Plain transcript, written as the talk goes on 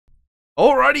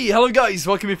Alrighty, hello guys,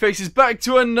 welcome your faces back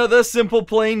to another Simple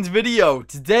Planes video.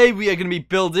 Today we are going to be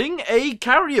building a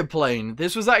carrier plane.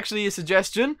 This was actually a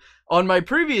suggestion on my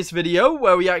previous video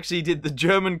where we actually did the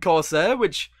German Corsair,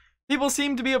 which people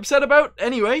seem to be upset about.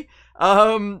 Anyway,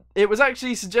 it was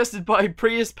actually suggested by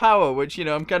Prius Power, which, you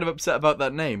know, I'm kind of upset about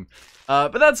that name.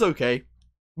 But that's okay.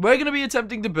 We're going to be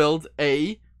attempting to build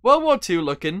a World War II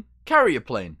looking carrier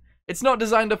plane. It's not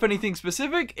designed up anything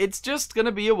specific, it's just going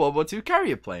to be a World War II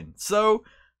carrier plane. So,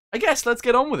 I guess let's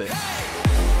get on with it.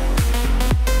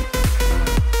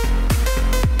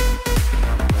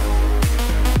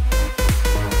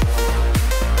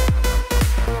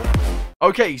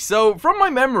 Okay, so from my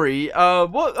memory, a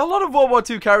lot of World War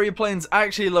II carrier planes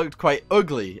actually looked quite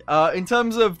ugly. In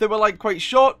terms of, they were like quite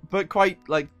short, but quite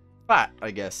like fat,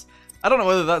 I guess. I don't know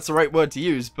whether that's the right word to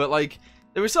use, but like,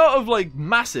 they were sort of like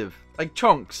massive, like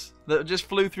chunks that just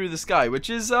flew through the sky,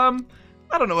 which is, I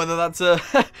don't know whether that's a,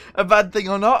 a bad thing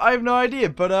or not, I have no idea,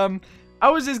 but,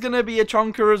 ours is going to be a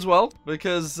chonker as well,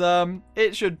 because,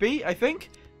 it should be, I think,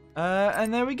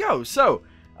 and there we go. So,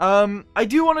 I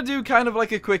do want to do kind of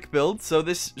like a quick build, so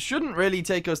this shouldn't really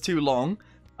take us too long,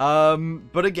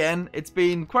 but again, it's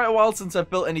been quite a while since I've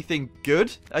built anything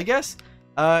good, I guess,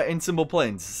 in Simple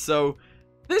Planes, so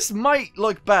this might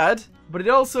look bad, but it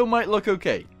also might look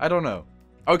okay, I don't know.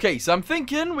 Okay, so I'm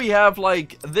thinking we have,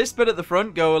 like, this bit at the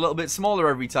front go a little bit smaller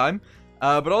every time,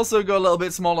 but also go a little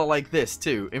bit smaller like this,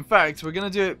 too. In fact, we're going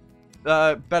to do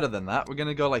it better than that. We're going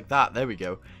to go like that. There we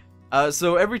go.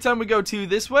 So every time we go 2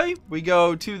 this way, we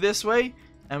go 2 this way,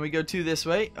 and we go 2 this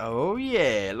way. Oh,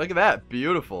 yeah. Look at that.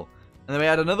 Beautiful. And then we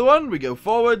add another one. We go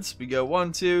forwards. We go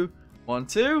 1, 2, 1,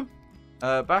 2.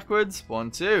 Backwards.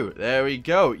 1, 2. There we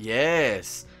go.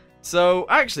 Yes. So,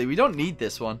 actually, we don't need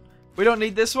this one. We don't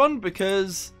need this one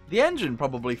because the engine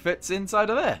probably fits inside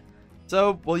of there.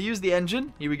 So we'll use the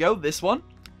engine. Here we go. This one.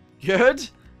 Good.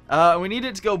 We need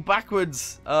it to go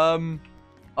backwards a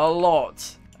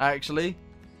lot, actually.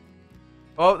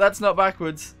 Oh, that's not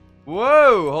backwards.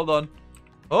 Whoa, hold on.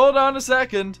 Hold on a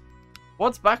second.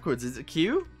 What's backwards? Is it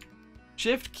Q?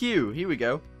 Shift Q. Here we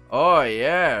go. Oh,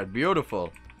 yeah.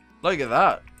 Beautiful. Look at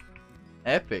that.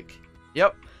 Epic.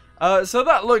 Yep. So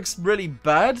that looks really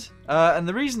bad, and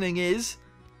the reasoning is,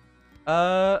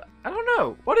 I don't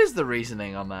know. What is the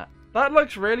reasoning on that? That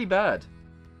looks really bad.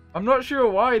 I'm not sure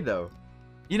why, though.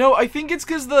 You know, I think it's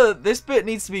because this bit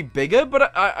needs to be bigger,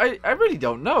 but I really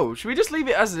don't know. Should we just leave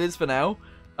it as it is for now?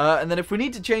 And then if we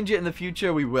need to change it in the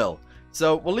future, we will.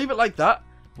 So we'll leave it like that.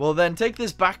 We'll then take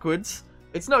this backwards.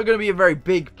 It's not going to be a very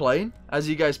big plane, as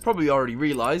you guys probably already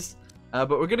realized. But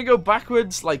we're going to go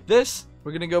backwards like this.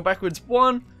 We're going to go backwards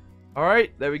 1.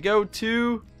 Alright, there we go.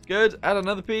 2. Good. Add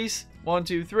another piece. 1,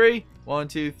 2, 3. 1,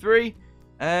 2, 3.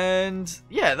 And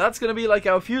yeah, that's going to be like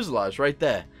our fuselage right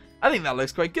there. I think that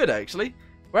looks quite good, actually.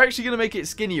 We're actually going to make it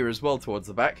skinnier as well towards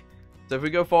the back. So if we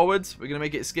go forwards, we're going to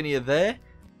make it skinnier there.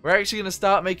 We're actually going to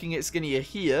start making it skinnier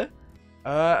here.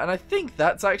 And I think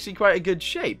that's actually quite a good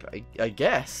shape, I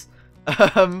guess.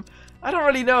 I don't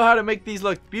really know how to make these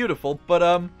look beautiful,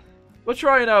 but we're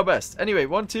trying our best. Anyway,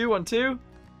 1, 2, 1, 2.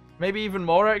 Maybe even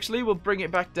more, actually. We'll bring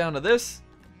it back down to this.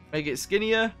 Make it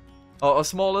skinnier. Or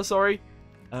smaller, sorry.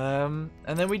 And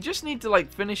then we just need to,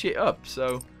 like, finish it up.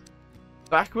 So,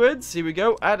 backwards. Here we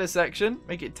go. Add a section.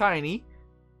 Make it tiny.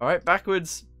 Alright,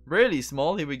 backwards. Really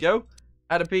small. Here we go.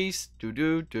 Add a piece. Do.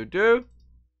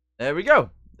 There we go.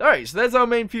 Alright, so there's our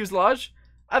main fuselage.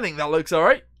 I think that looks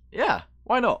alright. Yeah,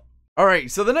 why not?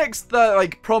 Alright, so the next,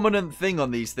 like, prominent thing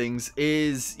on these things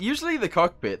is usually the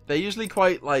cockpit. They're usually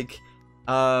quite, like,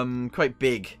 quite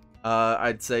big,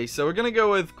 I'd say. So we're gonna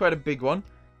go with quite a big one.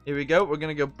 Here we go. We're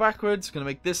gonna go backwards. Gonna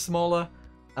make this smaller.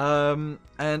 And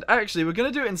actually, we're gonna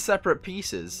do it in separate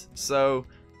pieces. So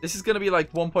this is gonna be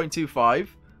like 1.25.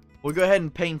 We'll go ahead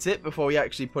and paint it before we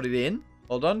actually put it in.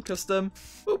 Hold on, custom.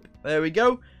 Boop. There we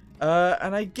go.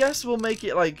 And I guess we'll make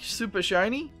it like super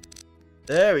shiny.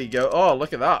 There we go. Oh,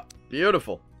 look at that.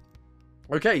 Beautiful.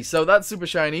 Okay, so that's super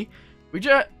shiny. We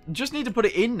just need to put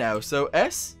it in now. So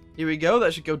S. Here we go.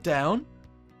 That should go down.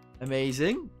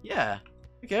 Amazing. Yeah.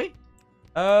 Okay.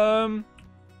 Not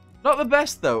the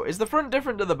best, though. Is the front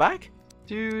different to the back?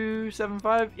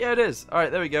 275? Yeah, it is. Alright,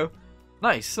 there we go.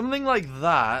 Nice. Something like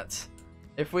that.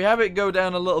 If we have it go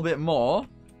down a little bit more.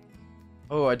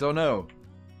 Oh, I don't know.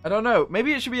 I don't know.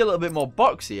 Maybe it should be a little bit more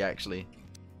boxy, actually.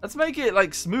 Let's make it,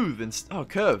 like, smooth and... Oh,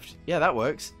 curved. Yeah, that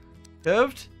works.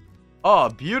 Curved. Oh,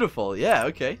 beautiful. Yeah,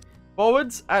 okay.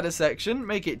 Forwards. Add a section.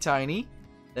 Make it tiny.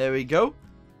 There we go.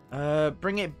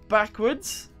 Bring it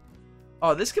backwards.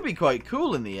 Oh, this could be quite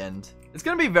cool in the end. It's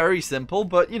going to be very simple,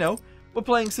 but, you know, we're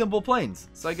playing Simple Planes,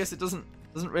 so I guess it doesn't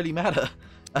really matter.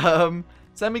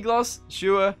 Semi-gloss,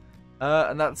 sure.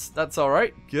 And that's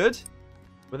alright. Good.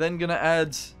 We're then going to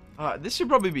add... this should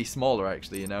probably be smaller,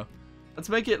 actually, you know. Let's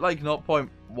make it like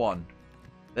 0.1.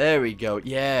 There we go.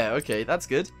 Yeah, okay, that's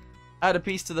good. Add a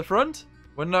piece to the front.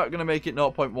 We're not going to make it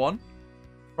 0.1.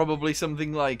 Probably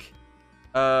something like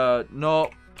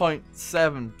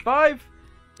 0.75.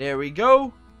 There we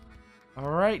go.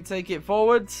 Alright, take it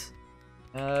forwards.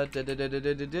 Come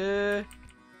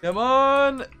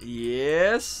on.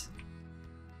 Yes.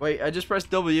 Wait, I just pressed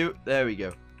W. There we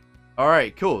go.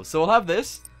 Alright, cool. So we'll have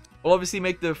this. We'll obviously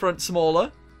make the front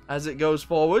smaller as it goes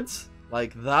forwards.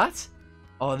 Like that.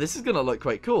 Oh, this is going to look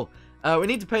quite cool. We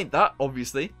need to paint that,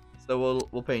 obviously. So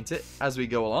we'll paint it as we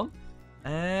go along.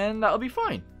 And that'll be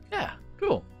fine. Yeah,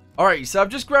 cool. Alright, so I've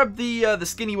just grabbed the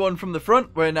skinny one from the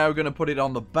front. We're now going to put it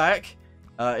on the back.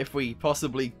 If we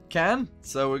possibly can.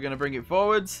 So we're going to bring it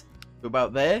forwards to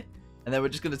about there. And then we're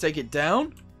just going to take it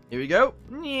down. Here we go.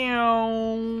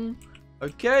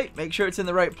 Okay, make sure it's in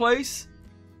the right place.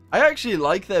 I actually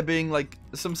like there being like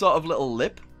some sort of little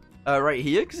lip right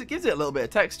here, because it gives it a little bit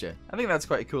of texture. I think that's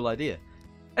quite a cool idea.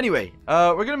 Anyway,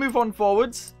 we're going to move on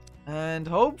forwards, and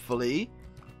hopefully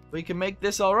we can make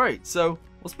this alright. So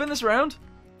we'll spin this around.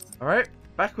 Alright,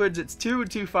 backwards it's 2 and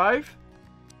 2, 5.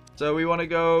 So we want to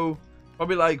go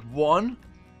probably like 1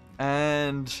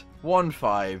 and 1,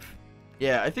 5.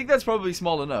 Yeah, I think that's probably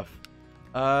small enough.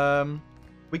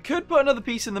 We could put another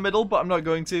piece in the middle, but I'm not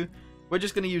going to. We're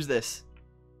just going to use this.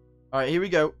 Alright, here we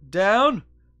go. Down.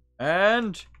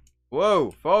 And...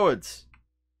 whoa, forwards.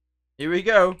 Here we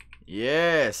go.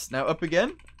 Yes. Now up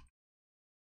again.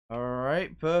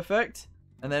 Alright, perfect.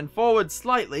 And then forward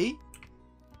slightly.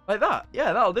 Like that.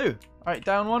 Yeah, that'll do. Alright,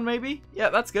 down one maybe. Yeah,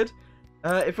 that's good.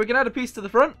 If we can add a piece to the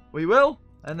front, we will.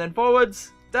 And then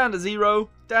forwards. Down to 0.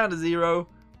 Down to 0.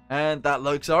 And that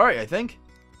looks alright, I think.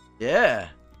 Yeah.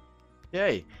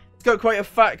 Yay. It's got quite a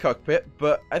fat cockpit,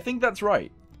 but I think that's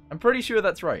right. I'm pretty sure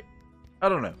that's right. I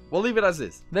don't know. We'll leave it as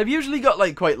is. They've usually got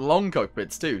like quite long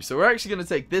cockpits too, so we're actually going to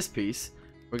take this piece.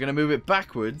 We're going to move it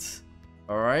backwards.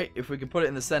 Alright, if we can put it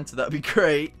in the center, that'd be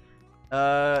great.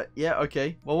 Yeah,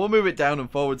 okay. Well, we'll move it down and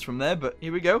forwards from there, but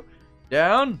here we go.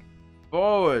 Down,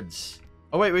 forwards.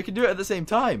 Oh wait, we can do it at the same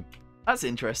time. That's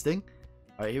interesting.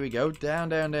 Alright, here we go. Down,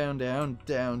 down, down, down,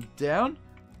 down, down.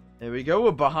 There we go.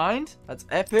 We're behind. That's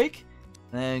epic.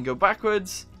 Then go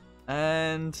backwards.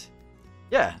 And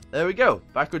yeah, there we go.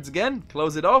 Backwards again.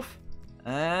 Close it off.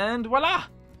 And voila.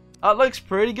 That looks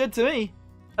pretty good to me.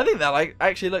 I think that like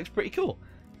actually looks pretty cool.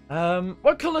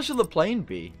 What color should the plane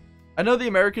be? I know the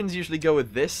Americans usually go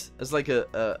with this as like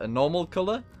a normal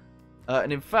color.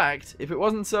 And in fact, if it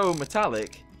wasn't so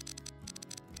metallic,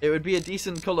 it would be a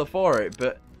decent color for it.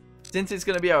 But since it's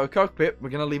going to be our cockpit, we're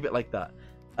going to leave it like that.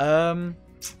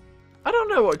 I don't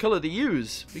know what color to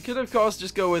use. We could, of course,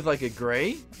 just go with like a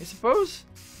gray, I suppose.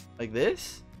 Like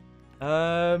this.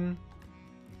 I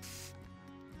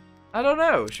don't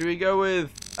know. Should we go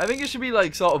with... I think it should be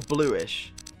like sort of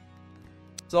bluish.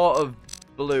 Sort of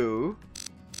blue.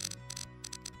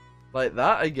 Like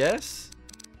that, I guess.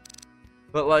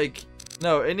 But like...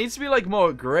 no, it needs to be like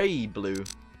more grey blue.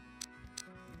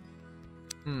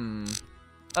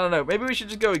 I don't know. Maybe we should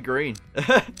just go with green.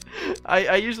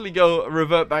 I usually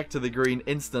revert back to the green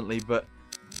instantly, but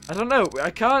I don't know. I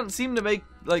can't seem to make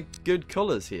like good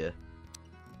colors here.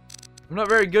 I'm not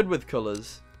very good with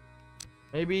colors.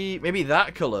 Maybe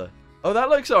that color. Oh, that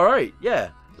looks all right. Yeah,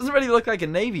 doesn't really look like a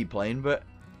navy plane, but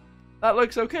that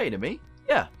looks okay to me.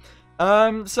 Yeah.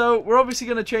 So we're obviously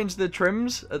going to change the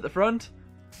trims at the front.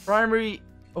 Primary.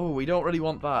 Oh, we don't really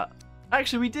want that.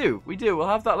 Actually, we do. We do. We'll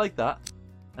have that like that.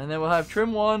 And then we'll have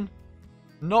trim 1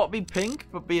 not be pink,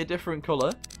 but be a different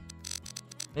color.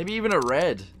 Maybe even a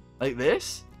red. Like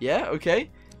this. Yeah, okay.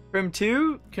 Trim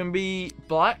 2 can be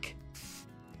black.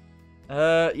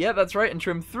 Yeah, that's right. And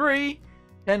trim 3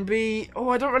 can be... oh,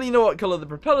 I don't really know what color the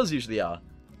propellers usually are.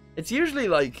 It's usually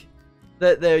like...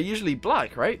 they're usually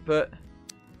black, right? But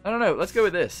I don't know. Let's go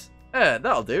with this. Yeah,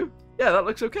 that'll do. Yeah, that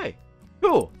looks okay.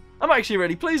 Cool. I'm actually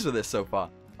really pleased with this so far.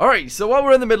 Alright, so while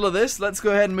we're in the middle of this, let's go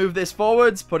ahead and move this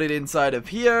forwards. Put it inside of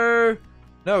here.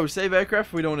 No, save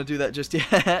aircraft. We don't want to do that just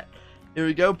yet. Here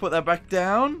we go. Put that back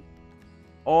down.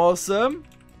 Awesome.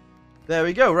 There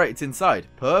we go. Right, it's inside.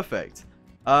 Perfect.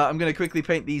 I'm going to quickly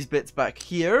paint these bits back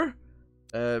here.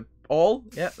 All.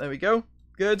 Yeah, there we go.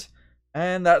 Good.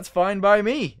 And that's fine by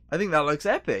me. I think that looks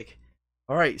epic.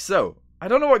 Alright, so I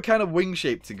don't know what kind of wing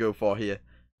shape to go for here,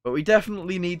 but we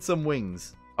definitely need some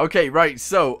wings. Okay, right,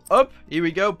 so up, here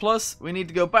we go, plus we need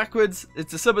to go backwards.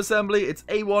 It's a sub-assembly, it's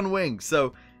A1 wing,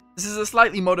 so this is a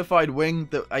slightly modified wing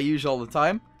that I use all the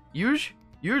time. Use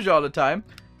all the time,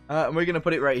 and we're going to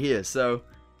put it right here. So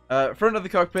Front of the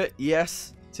cockpit,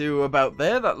 yes, to about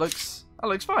there. That looks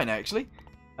fine, actually.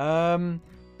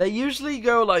 They usually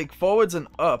go, like, forwards and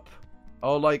up.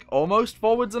 Or, like, almost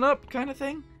forwards and up kind of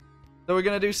thing. So we're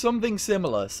going to do something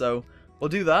similar. So we'll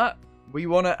do that. We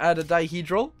want to add a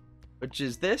dihedral, which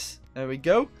is this. There we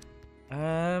go.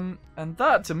 And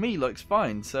that, to me, looks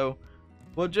fine. So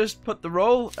we'll just put the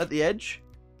roll at the edge.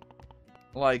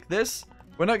 Like this.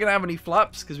 We're not going to have any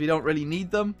flaps because we don't really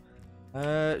need them.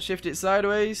 Shift it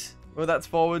sideways. Oh, that's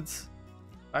forwards.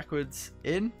 Backwards.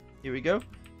 In. Here we go.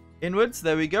 Inwards.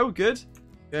 There we go. Good.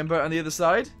 Go and put it on the other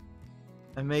side.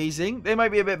 Amazing. They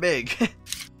might be a bit big.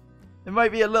 It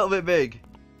might be a little bit big.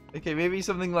 Okay, maybe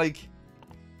something like...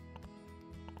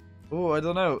 Oh, I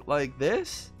don't know. Like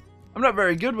this? I'm not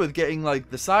very good with getting, like,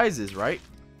 the sizes right.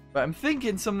 But I'm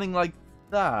thinking something like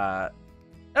that.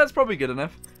 That's probably good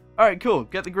enough. Alright, cool.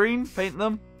 Get the green. Paint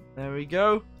them. There we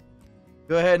go.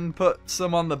 Go ahead and put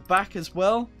some on the back as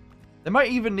well. They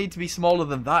might even need to be smaller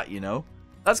than that, you know.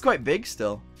 That's quite big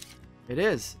still. It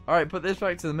is. Alright, put this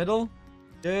back to the middle.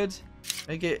 Good.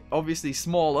 Make it obviously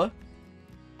smaller.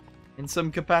 In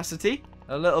some capacity.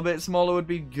 A little bit smaller would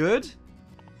be good.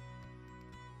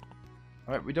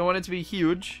 Alright, we don't want it to be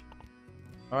huge.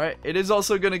 Alright, it is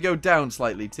also going to go down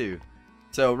slightly too.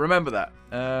 So remember that.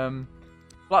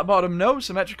 Flat bottom, no.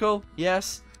 Symmetrical,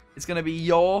 yes. It's going to be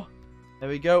yaw. There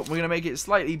we go. We're going to make it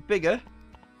slightly bigger.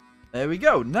 There we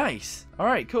go. Nice.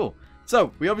 Alright, cool.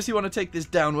 So, we obviously want to take this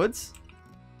downwards.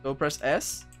 So, press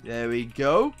S. There we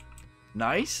go.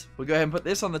 Nice. We'll go ahead and put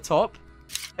this on the top.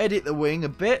 Edit the wing a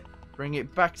bit. Bring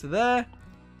it back to there.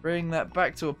 Bring that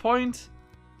back to a point.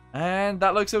 And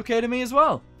that looks okay to me as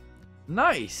well.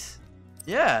 Nice.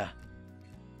 Yeah.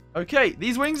 Okay,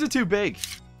 these wings are too big.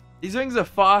 These wings are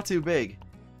far too big.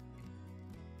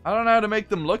 I don't know how to make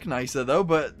them look nicer though,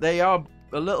 but they are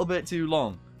a little bit too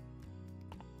long.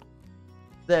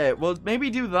 There, well,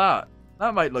 maybe do that.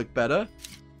 That might look better.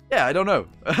 Yeah, I don't know.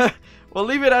 We'll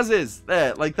leave it as is.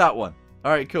 There, like that one.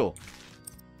 Alright, cool.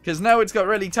 Because now it's got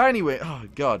really tiny wings. Oh,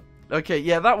 God. Okay,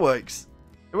 yeah, that works.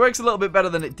 It works a little bit better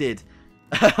than it did.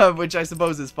 Which I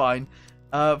suppose is fine.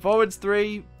 Forwards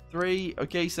 3. 3.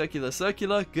 Okay, circular,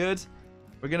 circular. Good.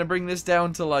 We're going to bring this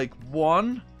down to like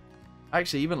 1.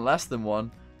 Actually, even less than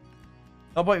 1.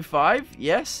 0.5.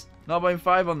 Yes.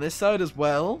 0.5 on this side as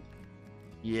well.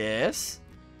 Yes.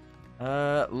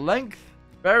 Length.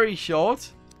 Very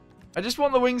short. I just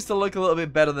want the wings to look a little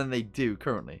bit better than they do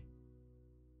currently.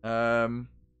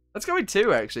 Let's go with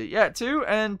 2 actually. Yeah, 2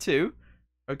 and 2.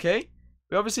 Okay.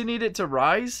 We obviously need it to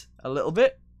rise a little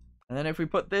bit. And then if we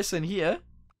put this in here.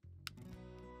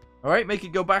 Alright, make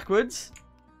it go backwards.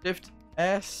 Shift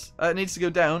S. It needs to go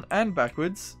down and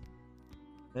backwards.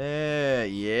 There,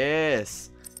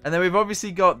 yes. And then we've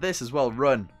obviously got this as well,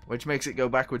 run, which makes it go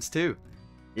backwards too.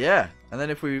 Yeah, and then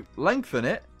if we lengthen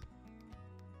it,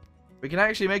 we can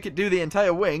actually make it do the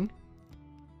entire wing.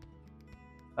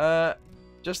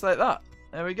 Just like that.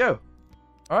 There we go.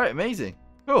 Alright, amazing.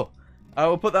 Cool.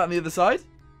 We'll put that on the other side.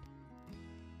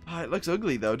 Oh, it looks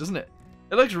ugly though, doesn't it?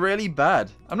 It looks really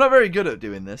bad. I'm not very good at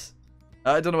doing this.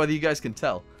 I don't know whether you guys can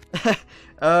tell.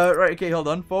 Right, okay, hold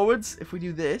on. Forwards, if we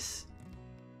do this,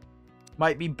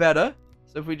 might be better.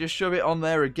 So if we just shove it on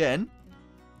there again.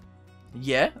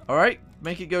 Yeah, alright.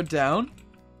 Make it go down.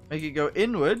 Make it go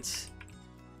inwards.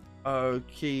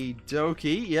 Okie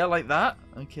dokie. Yeah, like that.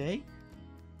 Okay.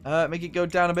 Make it go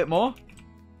down a bit more.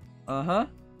 Uh-huh.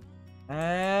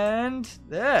 And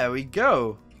there we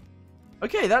go.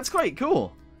 Okay, that's quite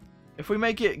cool. If we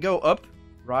make it go up,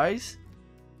 rise.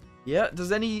 Yeah,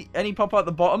 does any pop out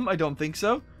the bottom? I don't think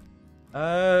so.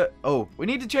 Oh, we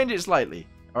need to change it slightly.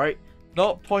 Alright.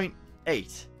 0.8.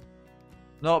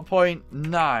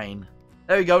 0.9.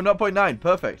 There we go, 0.9.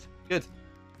 Perfect. Good.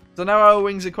 So now our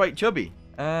wings are quite chubby.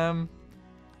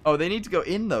 Oh, they need to go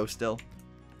in though still.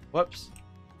 Whoops.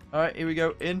 Alright, here we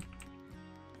go. In.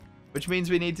 Which means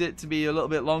we need it to be a little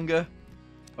bit longer.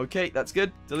 Okay, that's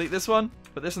good. Delete this one.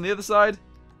 Put this on the other side.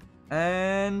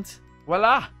 And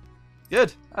voila.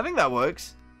 Good. I think that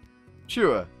works.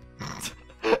 Sure.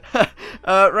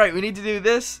 Right, we need to do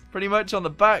this pretty much on the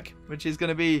back, which is going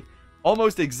to be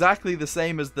almost exactly the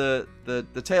same as the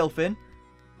tail fin.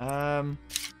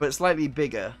 But slightly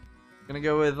bigger. I'm going to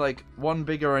go with like one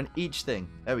bigger on each thing.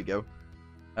 There we go.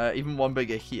 Even one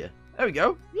bigger here. There we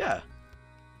go. Yeah.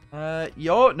 No,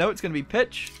 it's going to be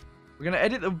pitch. We're going to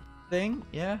edit the thing.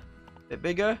 Yeah. A bit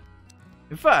bigger.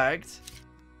 In fact,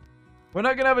 we're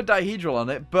not going to have a dihedral on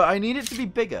it, but I need it to be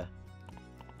bigger.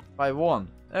 By 1.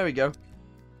 There we go.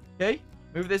 Okay.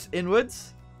 Move this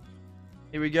inwards.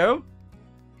 Here we go.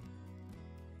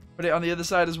 Put it on the other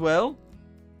side as well.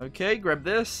 Okay, grab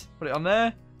this. Put it on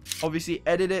there. obviously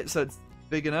edit it so it's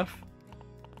big enough.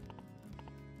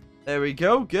 There we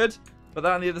go. Good. Put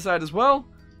that on the other side as well.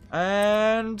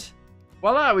 And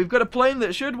voila, we've got a plane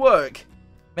that should work.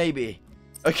 Maybe.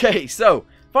 Okay, so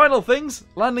final things.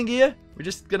 Landing gear. We're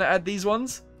just going to add these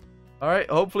ones. Alright,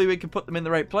 hopefully we can put them in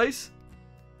the right place.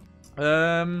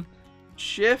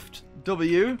 Shift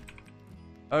W.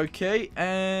 Okay,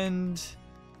 and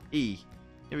E.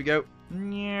 Here we go.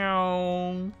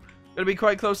 Gonna be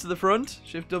quite close to the front.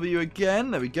 Shift W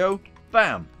again. There we go.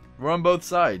 Bam. We're on both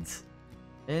sides.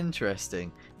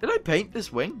 Interesting. Did I paint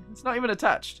this wing? It's not even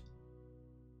attached.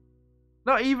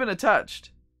 Not even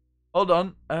attached. Hold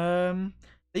on. There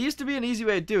used to be an easy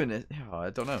way of doing it. Oh, I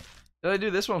don't know. Did I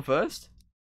do this one first?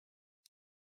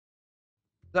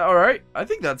 Is that alright? I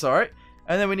think that's alright.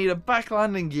 And then we need a back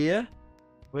landing gear,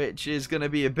 which is going to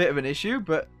be a bit of an issue,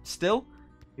 but still.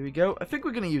 Here we go. I think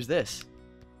we're going to use this.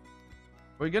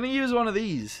 We're going to use one of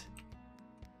these.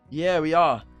 Yeah, we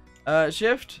are.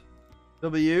 Shift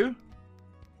W.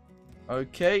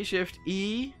 Okay, Shift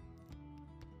E.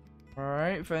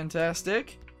 Alright,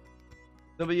 fantastic.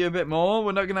 W a bit more.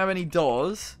 We're not going to have any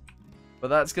doors, but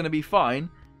that's going to be fine.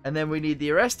 And then we need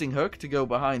the arresting hook to go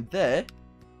behind there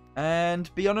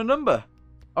and be on a number.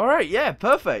 Alright, yeah,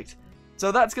 perfect.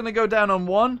 So that's going to go down on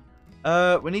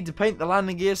 1. We need to paint the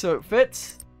landing gear so it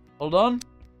fits. Hold on.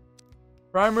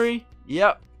 Primary.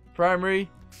 Yep. Primary.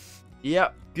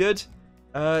 Yep. Good.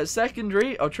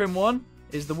 Secondary, or trim 1,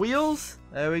 is the wheels.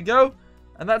 There we go.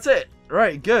 And that's it.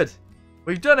 Right, good.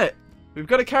 We've done it. We've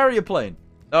got a carrier plane.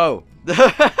 Oh.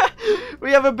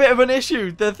 We have a bit of an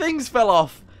issue. The things fell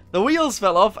off. The wheels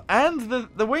fell off, and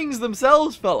the wings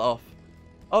themselves fell off.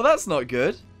 Oh, that's not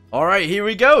good. Alright, here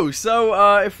we go.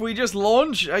 So, if we just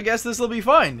launch, I guess this will be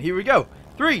fine. Here we go.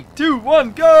 3, 2,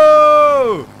 1,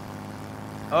 go!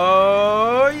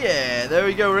 Oh, yeah. There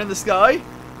we go. We're in the sky.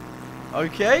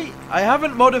 Okay. I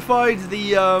haven't modified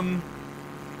the,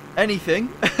 anything.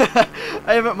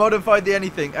 I haven't modified the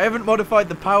anything. I haven't modified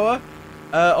the power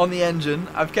on the engine.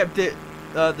 I've kept it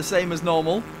the same as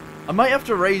normal. I might have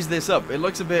to raise this up. It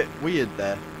looks a bit weird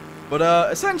there.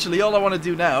 But essentially, all I want to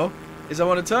do now is I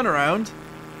want to turn around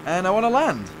and I want to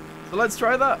land. So let's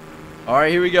try that.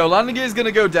 Alright, here we go. Landing gear is going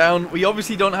to go down. We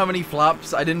obviously don't have any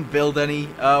flaps. I didn't build any.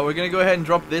 We're going to go ahead and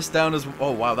drop this down as...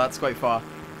 Oh, wow, that's quite far.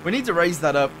 We need to raise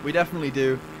that up. We definitely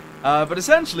do. But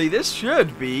essentially, this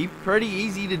should be pretty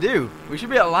easy to do. We should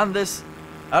be able to land this,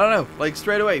 I don't know, like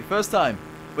straight away, first time,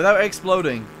 without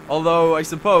exploding. Although, I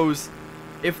suppose,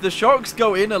 if the shocks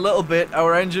go in a little bit,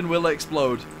 our engine will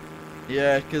explode.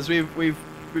 Yeah, because we've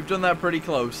done that pretty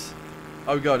close.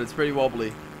 Oh god, it's pretty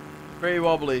wobbly. Pretty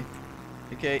wobbly.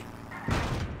 Okay.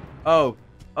 Oh.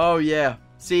 Oh, yeah.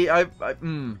 See,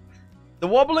 the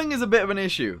wobbling is a bit of an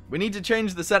issue. We need to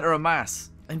change the center of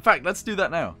mass. In fact, let's do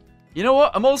that now. You know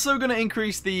what? I'm also going to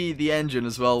increase the engine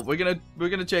as well. We're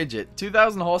gonna change it.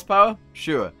 2,000 horsepower?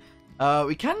 Sure.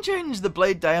 We can change the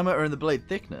blade diameter and the blade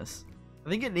thickness. I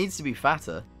think it needs to be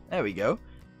fatter. There we go.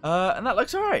 And that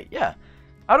looks alright, yeah.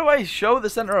 How do I show the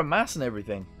center of mass and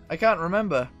everything? I can't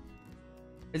remember.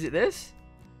 Is it this?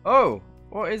 Oh,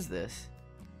 what is this?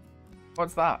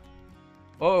 What's that?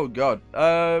 Oh god.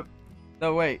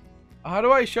 No wait. How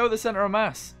do I show the center of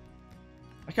mass?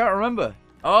 I can't remember.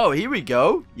 Oh, here we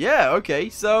go. Yeah, okay.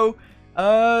 So,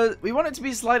 we want it to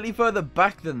be slightly further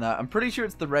back than that. I'm pretty sure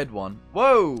it's the red one.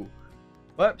 Whoa.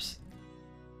 Whoops.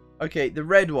 Okay, the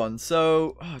red one.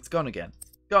 So, oh, it's gone again.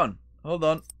 Gone. Hold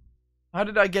on. How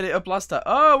did I get it up last time?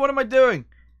 Oh, what am I doing?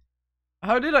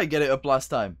 How did I get it up last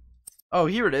time? Oh,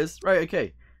 here it is. Right,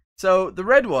 okay. So, the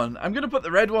red one. I'm going to put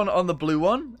the red one on the blue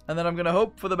one, and then I'm going to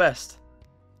hope for the best.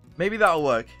 Maybe that'll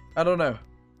work. I don't know.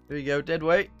 Here we go. Dead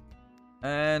weight.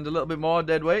 And a little bit more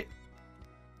dead weight.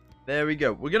 There we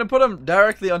go. We're going to put them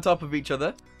directly on top of each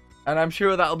other. And I'm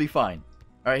sure that'll be fine.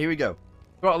 Alright, here we go.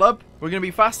 Throttle up. We're going to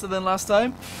be faster than last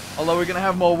time. Although we're going to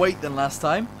have more weight than last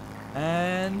time.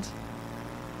 And...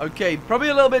 okay, probably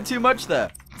a little bit too much there.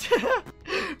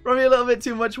 Probably a little bit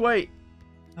too much weight.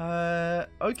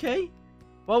 Okay.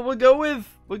 Well, we'll go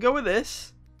with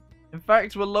this. In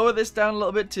fact, we'll lower this down a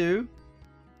little bit too.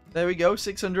 There we go,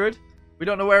 600. We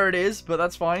don't know where it is, but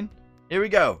that's fine. Here we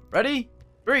go. Ready?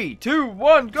 3, 2,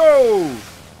 1, go!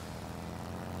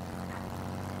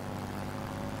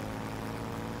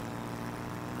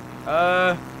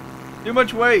 Too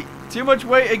much weight. Too much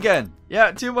weight again.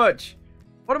 Yeah, too much.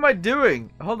 What am I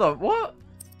doing? Hold on. What?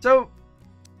 So,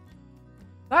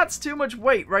 that's too much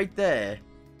weight right there.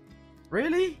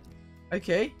 Really?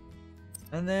 Okay.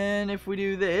 And then if we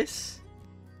do this,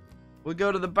 we'll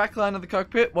go to the back line of the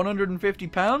cockpit. 150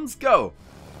 pounds. Go.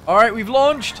 Alright, we've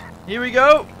launched. Here we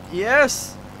go.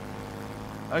 Yes.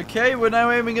 Okay, we're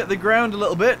now aiming at the ground a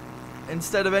little bit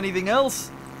instead of anything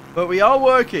else. But we are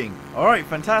working. Alright,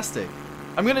 fantastic.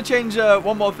 I'm going to change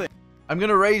one more thing. I'm going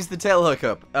to raise the tail hook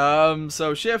up.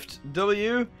 So Shift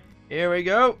W. Here we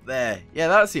go. There. Yeah,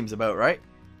 that seems about right.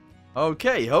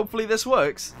 Okay, hopefully this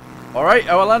works. Alright,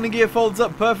 our landing gear folds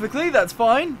up perfectly. That's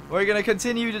fine. We're going to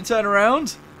continue to turn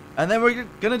around. And then we're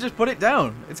going to just put it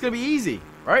down. It's going to be easy,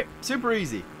 right? Super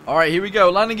easy. Alright, here we go.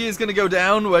 Landing gear is going to go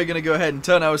down. We're going to go ahead and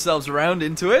turn ourselves around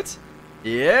into it.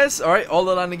 Yes. Alright, all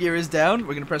the landing gear is down.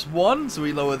 We're going to press 1, so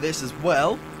we lower this as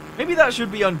well. Maybe that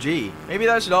should be on G. Maybe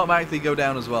that should automatically go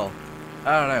down as well.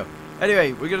 I don't know.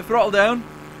 Anyway, we're going to throttle down.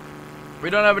 We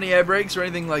don't have any air brakes or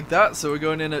anything like that, so we're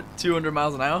going in at 200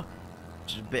 miles an hour.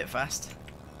 Which is a bit fast.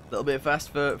 A little bit fast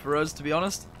for us, to be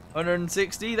honest.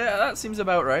 160, that seems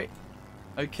about right.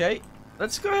 Okay,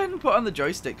 let's go ahead and put on the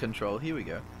joystick control. Here we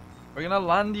go. We're going to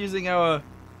land using our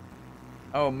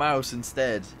mouse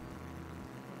instead.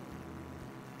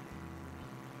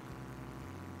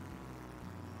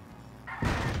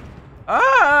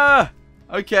 Ah!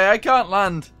 Okay, I can't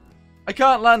land. I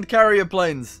can't land carrier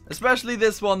planes, especially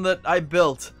this one that I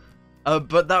built.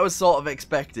 But that was sort of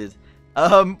expected.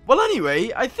 Well,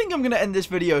 anyway, I think I'm going to end this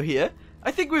video here.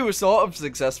 I think we were sort of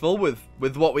successful with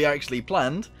what we actually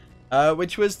planned,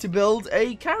 which was to build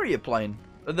a carrier plane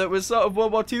that was sort of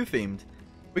World War II themed.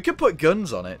 We could put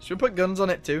guns on it. Should we put guns on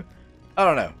it too? I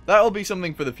don't know. That'll be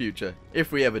something for the future,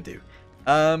 if we ever do.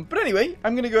 But anyway,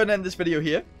 I'm going to go ahead and end this video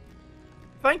here.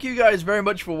 Thank you guys very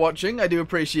much for watching. I do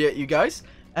appreciate you guys.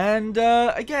 And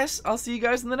I guess I'll see you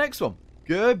guys in the next one.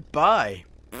 Goodbye.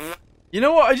 You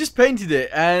know what? I just painted it,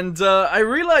 and I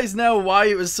realize now why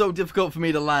it was so difficult for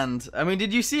me to land. I mean,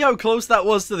 did you see how close that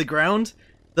was to the ground?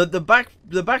 The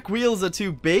back wheels are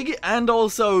too big, and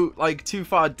also like too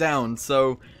far down.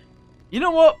 So, you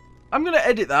know what? I'm gonna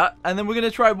edit that, and then we're gonna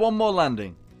try one more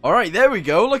landing. All right, there we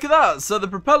go. Look at that. So the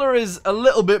propeller is a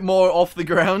little bit more off the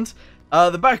ground.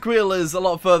 The back wheel is a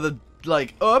lot further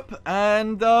like up,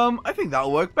 and I think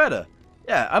that'll work better.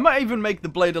 Yeah, I might even make the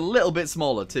blade a little bit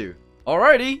smaller too.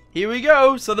 Alrighty, here we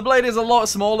go. So the blade is a lot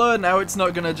smaller. Now it's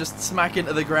not going to just smack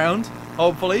into the ground,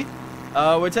 hopefully.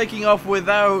 We're taking off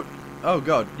without... Oh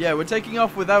god, yeah, we're taking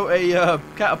off without a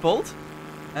catapult.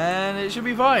 And it should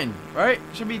be fine, right?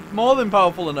 It should be more than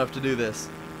powerful enough to do this.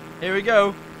 Here we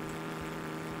go.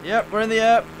 Yep, we're in the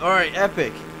air. Alright,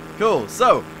 epic. Cool,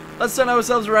 so let's turn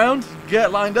ourselves around,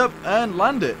 get lined up, and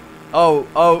land it.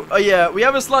 Oh yeah, we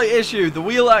have a slight issue. The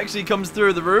wheel actually comes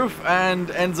through the roof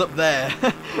and ends up there.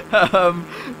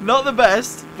 Not the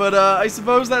best, but I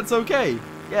suppose that's okay.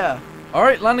 Yeah.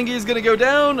 Alright, landing gear is going to go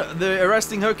down. The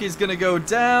arresting hook is going to go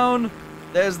down.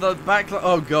 There's the back...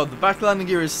 Oh god, the back landing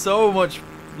gear is so much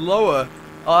lower.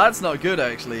 Oh, that's not good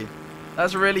actually.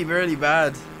 That's really, really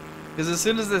bad. Because as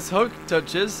soon as this hook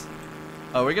touches...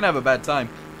 Oh, we're going to have a bad time.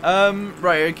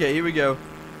 Right, okay, here we go.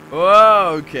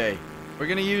 Whoa, okay. We're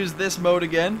going to use this mode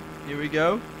again. Here we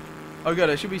go. Oh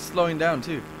god, I should be slowing down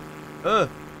too. Ugh.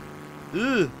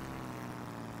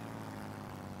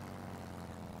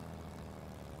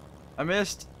 I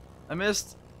missed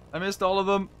all of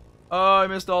them. Oh, I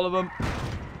missed all of them.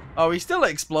 Oh, we still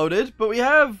exploded, but we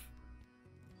have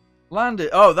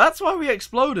landed. Oh, that's why we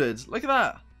exploded. Look at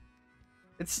that.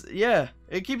 It's, yeah,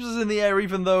 it keeps us in the air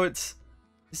even though it's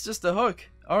just a hook.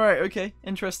 Alright, okay,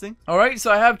 interesting. Alright,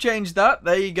 so I have changed that.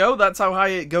 There you go. That's how high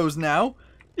it goes now.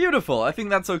 Beautiful. I think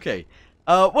that's okay.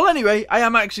 Well, anyway, I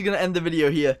am actually going to end the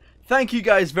video here. Thank you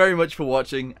guys very much for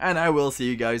watching, and I will see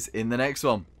you guys in the next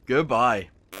one. Goodbye.